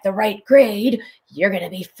you get the right grade, you're going to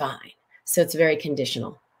be fine. So it's very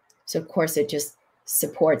conditional. So of course it just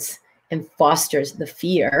supports and fosters the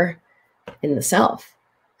fear in the self.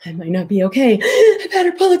 I might not be okay. I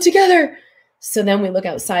better pull it together. So then we look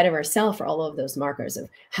outside of ourselves for all of those markers of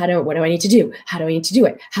what do I need to do? How do I need to do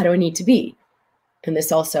it? How do I need to be? And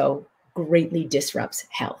this also greatly disrupts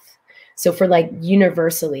health. So for like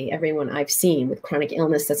universally, everyone I've seen with chronic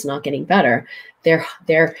illness that's not getting better,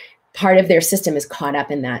 their part of their system is caught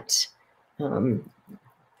up in that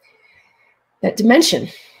that dimension.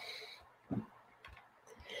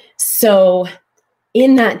 So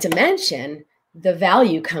in that dimension, the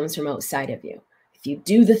value comes from outside of you. If you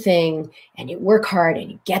do the thing and you work hard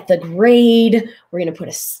and you get the grade, we're going to put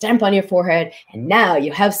a stamp on your forehead. And now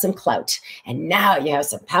you have some clout. And now you have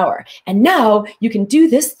some power. And now you can do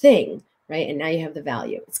this thing, right? And now you have the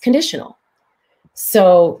value. It's conditional.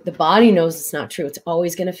 So the body knows it's not true. It's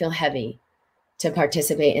always going to feel heavy to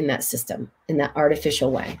participate in that system, in that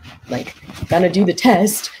artificial way. Like, I'm going to do the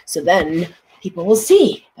test, so then people will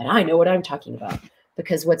see that I know what I'm talking about.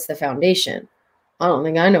 Because what's the foundation? I don't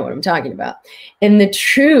think I know what I'm talking about. In the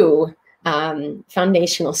true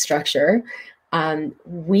foundational structure, our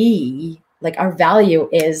value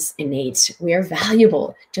is innate. We are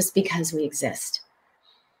valuable just because we exist.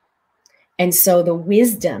 And so the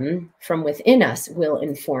wisdom from within us will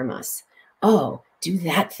inform us. Oh, do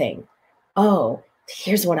that thing. Oh,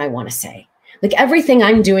 here's what I want to say. Like everything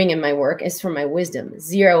I'm doing in my work is from my wisdom.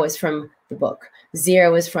 0 is from the book.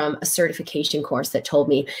 0 is from a certification course that told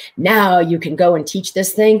me, now you can go and teach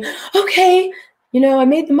this thing. Okay, I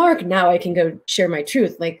made the mark. Now I can go share my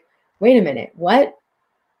truth. Like, wait a minute, what?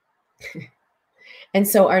 And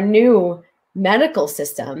so our new medical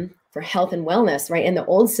system for health and wellness, right? In the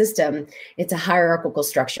old system, it's a hierarchical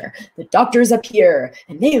structure. The doctor's up here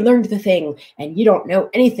and they learned the thing and you don't know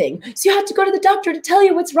anything. So you have to go to the doctor to tell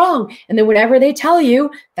you what's wrong. And then whatever they tell you,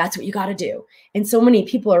 that's what you got to do. And so many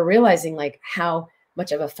people are realizing like how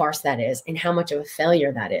much of a farce that is and how much of a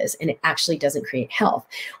failure that is. And it actually doesn't create health.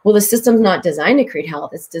 Well, the system's not designed to create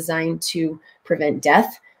health. It's designed to prevent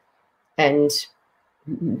death and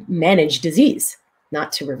manage disease,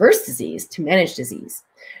 not to reverse disease, to manage disease.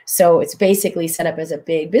 So it's basically set up as a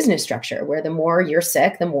big business structure where the more you're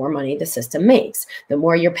sick, the more money the system makes. The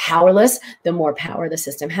more you're powerless, the more power the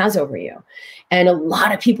system has over you. And a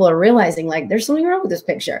lot of people are realizing like there's something wrong with this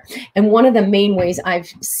picture. And one of the main ways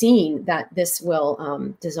I've seen that this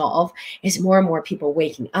will dissolve is more and more people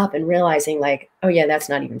waking up and realizing like, oh yeah, that's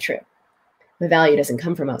not even true. The value doesn't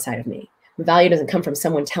come from outside of me. The value doesn't come from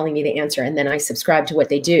someone telling me the answer and then I subscribe to what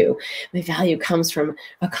they do. My value comes from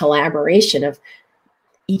a collaboration of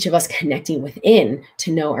each of us connecting within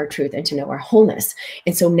to know our truth and to know our wholeness.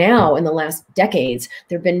 And so now in the last decades,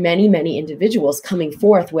 there have been many, many individuals coming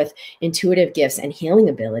forth with intuitive gifts and healing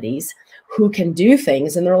abilities who can do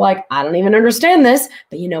things. And they're like, I don't even understand this,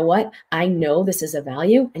 but you know what? I know this is a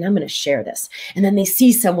value and I'm going to share this. And then they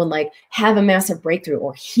see someone like have a massive breakthrough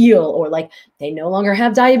or heal, or like they no longer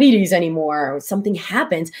have diabetes anymore, or something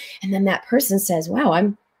happens. And then that person says, wow,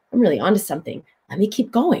 I'm really onto something. Let me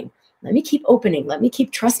keep going. Let me keep opening. Let me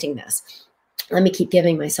keep trusting this. Let me keep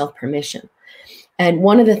giving myself permission. And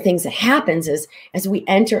one of the things that happens is as we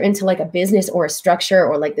enter into like a business or a structure,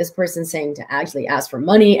 or like this person saying to actually ask for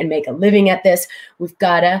money and make a living at this, we've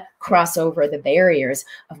got to cross over the barriers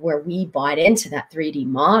of where we bought into that 3D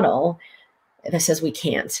model that says we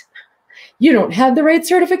can't. You don't have the right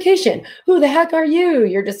certification. Who the heck are you?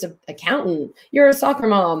 You're just an accountant. You're a soccer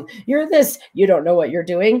mom. You're this. You don't know what you're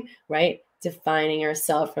doing, right? Defining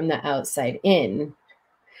ourselves from the outside in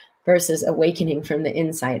versus awakening from the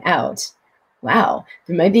inside out. Wow,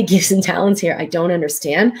 there might be gifts and talents here I don't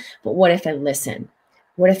understand, but what if I listen?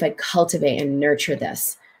 What if I cultivate and nurture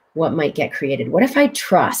this? What might get created? What if I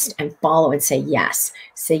trust and follow and say yes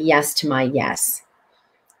to my yes?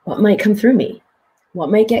 What might come through me?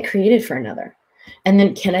 What might get created for another? And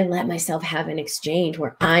then can I let myself have an exchange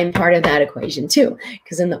where I'm part of that equation too?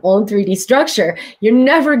 Because in the old 3D structure, you're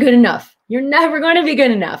never good enough. You're never going to be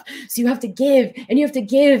good enough. So you have to give and you have to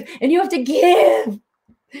give and you have to give.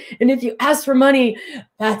 And if you ask for money,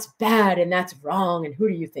 that's bad and that's wrong. And who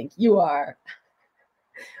do you think you are?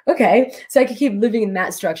 Okay, so I could keep living in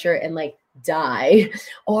that structure and like die.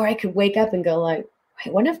 Or I could wake up and go like,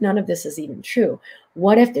 wait, what if none of this is even true?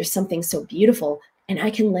 What if there's something so beautiful and I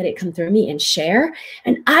can let it come through me and share?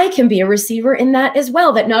 And I can be a receiver in that as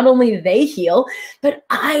well, that not only they heal, but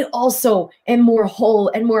I also am more whole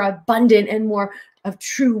and more abundant and more of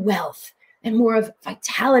true wealth. and more of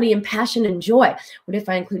vitality and passion and joy? What if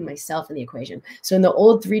I include myself in the equation? So in the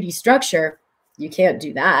old 3D structure, you can't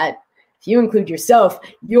do that. If you include yourself,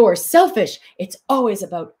 you're selfish. It's always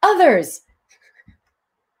about others,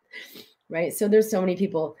 right? So there's so many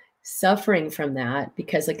people suffering from that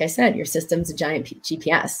because, like I said, your system's a giant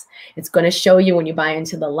GPS. It's going to show you when you buy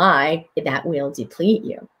into the lie that will deplete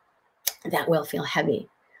you. That will feel heavy.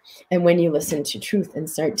 And when you listen to truth and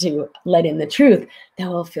start to let in the truth, that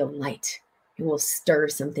will feel light. It will stir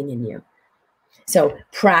something in you. So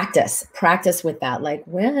practice with that. Like,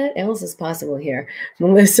 what else is possible here?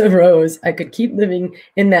 Melissa Rose, I could keep living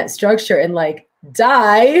in that structure and like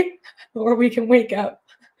die, or we can wake up.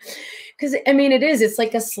 Because I mean, it's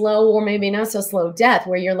like a slow or maybe not so slow death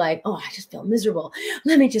where you're like, oh, I just feel miserable.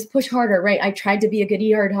 Let me just push harder, right? I tried to be a good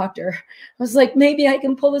ER doctor. I was like, maybe I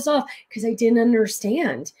can pull this off because I didn't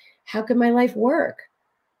understand. How could my life work?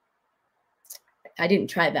 I didn't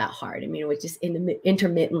try that hard. I mean, it was just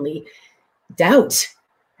intermittently doubt,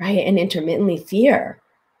 right? And intermittently fear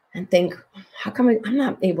and think, how come I'm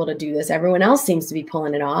not able to do this? Everyone else seems to be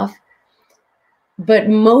pulling it off. But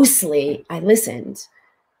mostly I listened.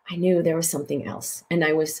 I knew there was something else, and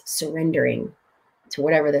I was surrendering to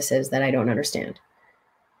whatever this is that I don't understand.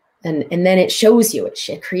 And then it shows you,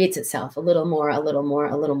 it creates itself a little more, a little more,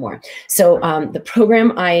 a little more. So the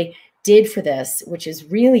program I did for this, which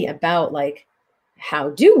is really about like, how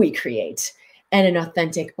do we create in an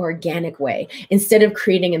authentic, organic way, instead of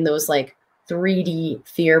creating in those like 3D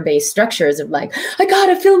fear-based structures of like, I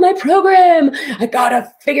gotta fill my program. I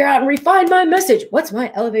gotta figure out and refine my message. What's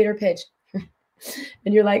my elevator pitch?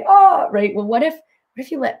 And you're like, oh, right. Well, what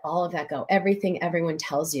if you let all of that go? Everything everyone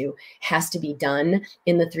tells you has to be done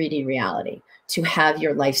in the 3D reality to have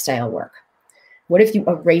your lifestyle work. What if you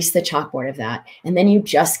erase the chalkboard of that and then you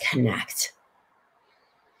just connect?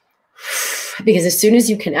 Because as soon as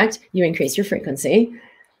you connect, you increase your frequency.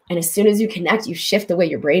 And as soon as you connect, you shift the way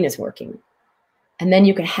your brain is working. And then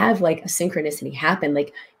you can have like a synchronicity happen.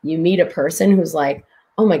 Like you meet a person who's like,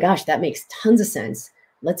 oh my gosh, that makes tons of sense.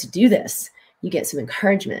 Let's do this. You get some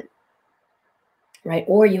encouragement, right?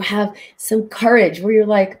 Or you have some courage where you're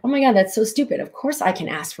like, oh my God, that's so stupid. Of course I can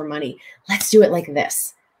ask for money. Let's do it like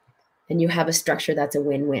this. And you have a structure that's a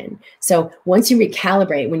win-win. So once you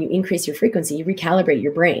recalibrate, when you increase your frequency, you recalibrate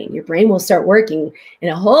your brain. Your brain will start working in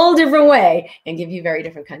a whole different way and give you very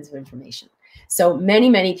different kinds of information. So many,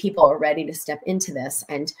 many people are ready to step into this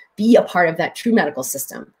and be a part of that true medical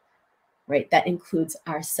system, right? That includes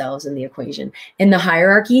ourselves in the equation. In the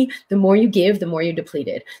hierarchy, the more you give, the more you're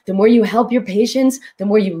depleted. The more you help your patients, the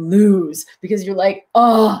more you lose because you're like,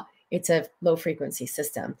 oh, it's a low frequency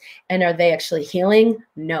system. And are they actually healing?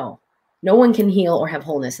 No. No one can heal or have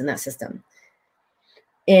wholeness in that system.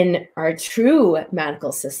 In our true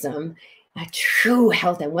medical system, a true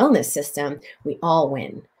health and wellness system, we all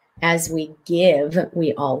win. As we give,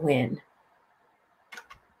 we all win.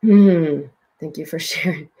 Thank you for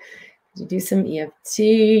sharing. You do some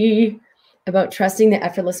EFT about trusting the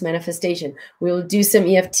effortless manifestation. We will do some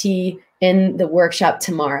EFT in the workshop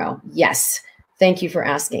tomorrow. Yes. Thank you for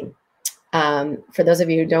asking. For those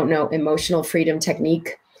of you who don't know, emotional freedom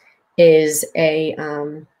technique is a,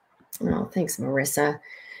 thanks, Marissa.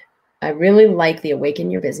 I really like the Awaken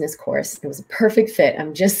Your Business course. It was a perfect fit.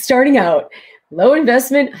 I'm just starting out. Low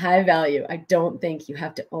investment, high value. I don't think you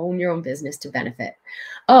have to own your own business to benefit.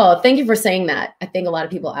 Oh, thank you for saying that. I think a lot of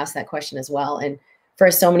people ask that question as well. And for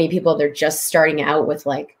so many people, they're just starting out with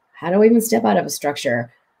like, how do I even step out of a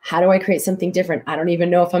structure? How do I create something different? I don't even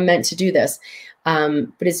know if I'm meant to do this. But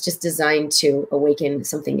it's just designed to awaken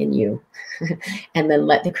something in you and then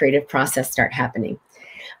let the creative process start happening.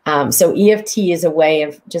 So EFT is a way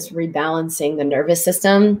of just rebalancing the nervous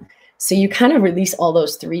system. So you kind of release all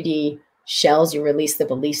those 3D shells, you release the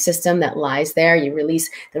belief system that lies there, you release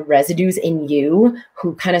the residues in you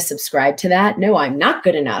who kind of subscribe to that. No, I'm not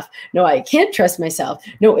good enough. No, I can't trust myself.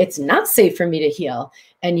 No, it's not safe for me to heal.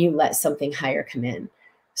 And you let something higher come in.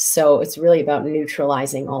 So it's really about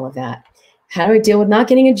neutralizing all of that. How do I deal with not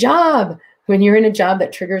getting a job? When you're in a job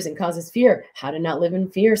that triggers and causes fear, how to not live in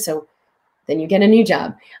fear. So then you get a new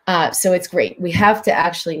job. So it's great. We have to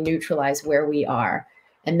actually neutralize where we are.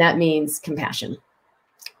 And that means compassion.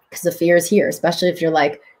 Because the fear is here, especially if you're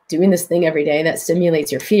like doing this thing every day that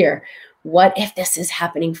stimulates your fear. What if this is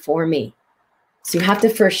happening for me? So you have to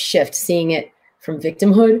first shift seeing it from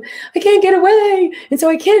victimhood. I can't get away. And so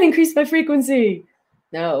I can't increase my frequency.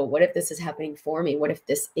 No, what if this is happening for me? What if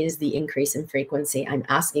this is the increase in frequency I'm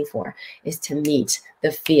asking for, is to meet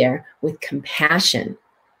the fear with compassion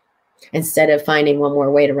instead of finding one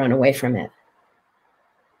more way to run away from it.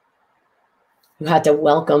 You have to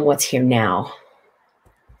welcome what's here now.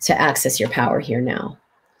 to access your power here now.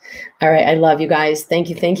 All right. I love you guys. Thank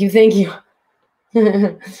you. Thank you. Thank you.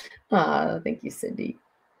 Thank you, Cindy.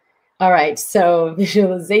 All right. So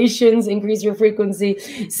visualizations increase your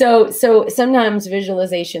frequency. So sometimes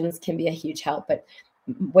visualizations can be a huge help, but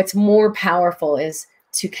what's more powerful is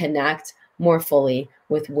to connect more fully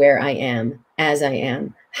with where I am, as I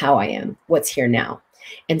am, how I am, what's here now.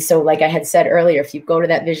 And so, like I had said earlier, if you go to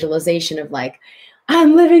that visualization of like,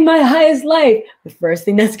 I'm living my highest life, the first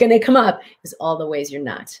thing that's going to come up is all the ways you're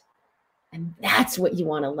not. And that's what you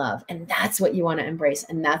want to love. And that's what you want to embrace.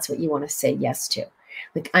 And that's what you want to say yes to.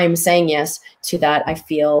 Like, I'm saying yes to that. I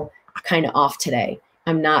feel kind of off today.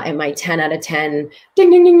 I'm not at my 10 out of 10, ding,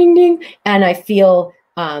 ding, ding, ding, ding. And I feel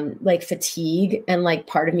like fatigue, and like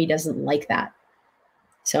part of me doesn't like that.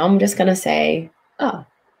 So I'm just going to say, oh,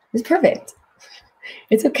 it's perfect.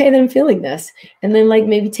 It's okay that I'm feeling this. And then like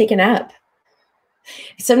maybe take a nap.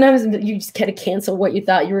 Sometimes you just got to cancel what you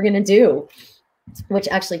thought you were going to do, which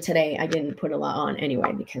actually today I didn't put a lot on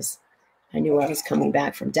anyway, because I knew I was coming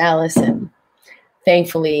back from Dallas, and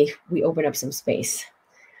thankfully we opened up some space.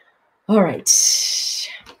 All right.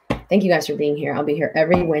 Thank you guys for being here. I'll be here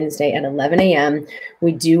every Wednesday at 11 a.m.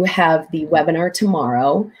 We do have the webinar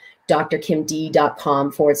tomorrow,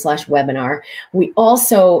 drkimd.com/webinar. We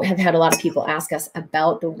also have had a lot of people ask us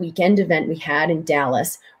about the weekend event we had in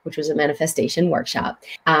Dallas, which was a manifestation workshop.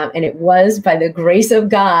 And it was, by the grace of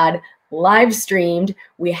God, live streamed.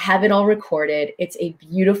 We have it all recorded. It's a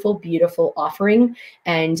beautiful, beautiful offering.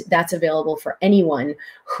 And that's available for anyone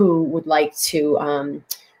who would like to,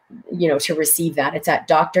 to receive that. It's at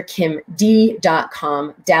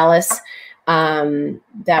drkimd.com, Dallas.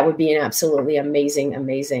 That would be an absolutely amazing,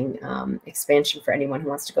 amazing expansion for anyone who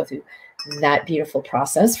wants to go through that beautiful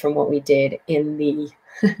process from what we did in the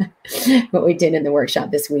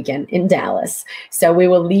workshop this weekend in Dallas. So we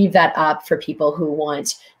will leave that up for people who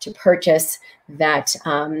want to purchase that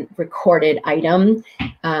recorded item,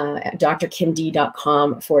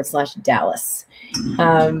 drkimd.com/Dallas.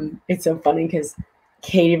 It's so funny because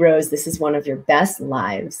Katie Rose, this is one of your best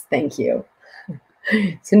lives. Thank you.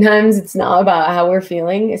 Sometimes it's not about how we're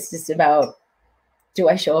feeling. It's just about, do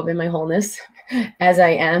I show up in my wholeness as I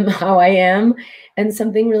am, how I am? And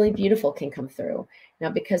something really beautiful can come through.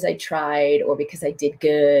 Not because I tried or because I did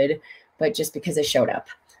good, but just because I showed up.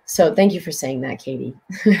 So thank you for saying that, Katie.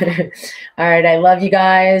 All right. I love you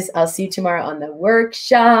guys. I'll see you tomorrow on the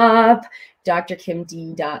workshop,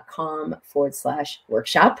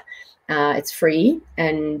 drkimd.com/workshop. It's free,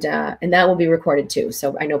 and that will be recorded too.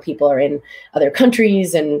 So I know people are in other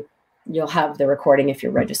countries, and you'll have the recording if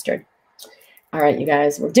you're registered. All right, you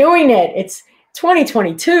guys, we're doing it. It's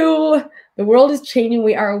 2022. The world is changing.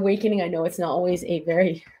 We are awakening. I know it's not always a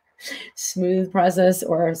very smooth process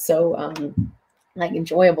or so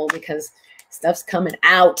enjoyable, because stuff's coming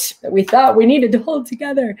out that we thought we needed to hold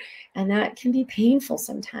together. And that can be painful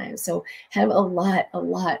sometimes. So have a lot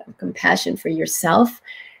of compassion for yourself.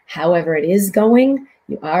 However it is going,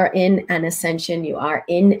 you are in an ascension, you are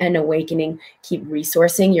in an awakening. Keep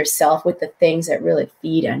resourcing yourself with the things that really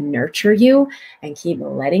feed and nurture you, and keep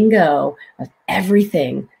letting go of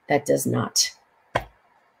everything that does not. All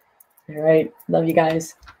right. Love you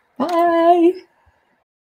guys. Bye.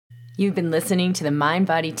 You've been listening to the Mind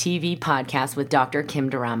Body TV podcast with Dr. Kim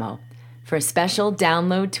D'Eramo. For a special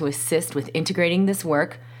download to assist with integrating this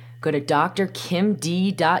work, go to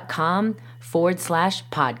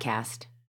drkimd.com/podcast.